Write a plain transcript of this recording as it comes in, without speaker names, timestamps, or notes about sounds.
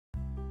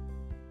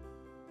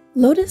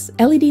Lotus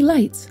LED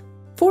lights,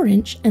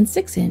 4-inch and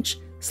 6-inch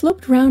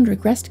sloped round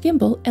regressed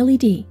gimbal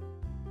LED.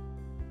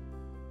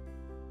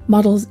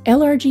 Models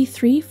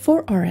LRG3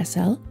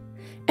 4RSL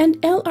and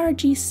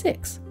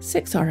LRG6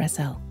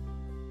 6RSL.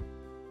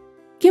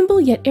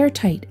 Gimbal yet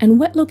airtight and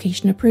wet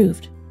location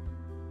approved.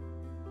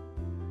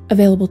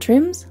 Available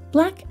trims,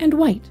 black and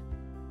white.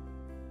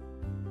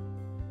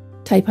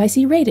 Type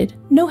IC rated,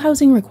 no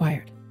housing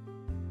required.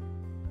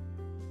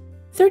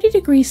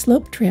 30-degree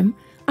slope trim,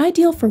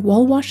 ideal for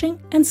wall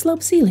washing and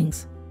slope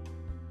ceilings.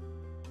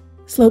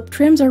 Slope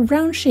trims are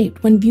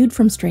round-shaped when viewed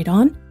from straight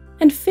on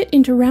and fit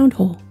into round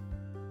hole.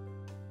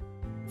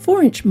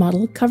 4-inch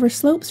model covers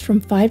slopes from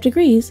 5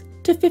 degrees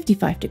to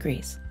 55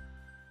 degrees.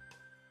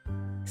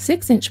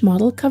 6-inch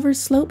model covers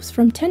slopes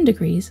from 10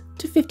 degrees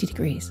to 50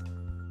 degrees.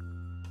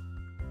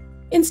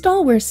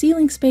 Install where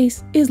ceiling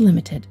space is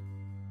limited.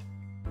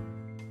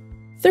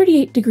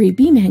 38-degree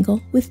beam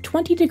angle with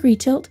 20-degree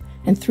tilt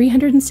and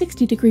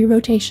 360-degree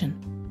rotation.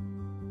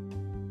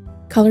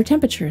 Color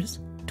temperatures: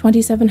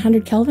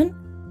 2700 Kelvin,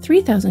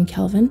 3000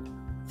 Kelvin,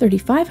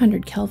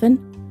 3500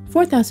 Kelvin,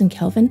 4000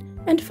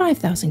 Kelvin, and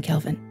 5000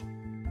 Kelvin.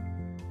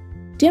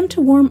 Dim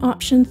to warm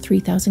option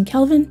 3000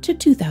 Kelvin to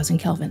 2000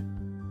 Kelvin.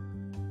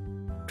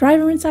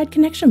 Driver inside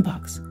connection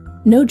box,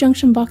 no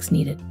junction box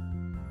needed.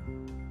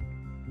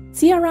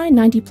 CRI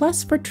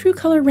 90+ for true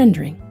color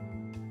rendering.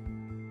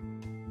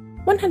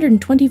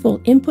 120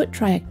 volt input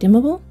triac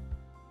dimmable.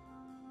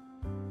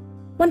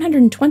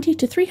 120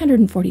 to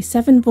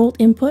 347 volt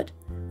input,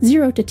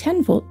 0 to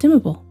 10 volt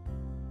dimmable.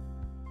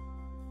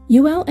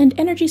 UL and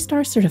Energy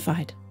Star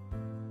certified.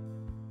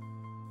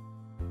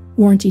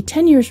 Warranty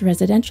 10 years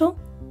residential,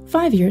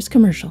 5 years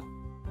commercial.